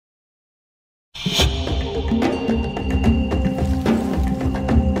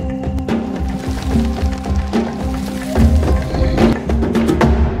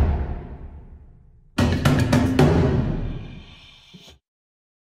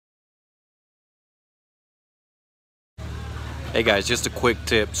Hey guys, just a quick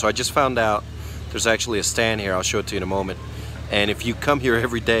tip. So I just found out there's actually a stand here. I'll show it to you in a moment. And if you come here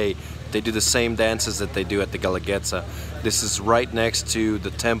every day, they do the same dances that they do at the Guelaguetza. This is right next to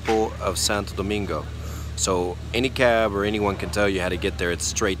the temple of Santo Domingo. So any cab or anyone can tell you how to get there. It's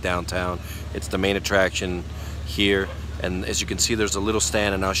straight downtown. It's the main attraction here. And as you can see, there's a little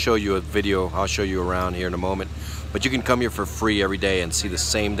stand, and I'll show you a video. I'll show you around here in a moment. But you can come here for free every day and see the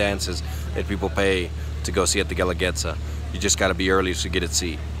same dances that people pay to go see at the Guelaguetza. You just got to be early to get a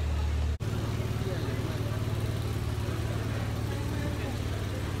seat.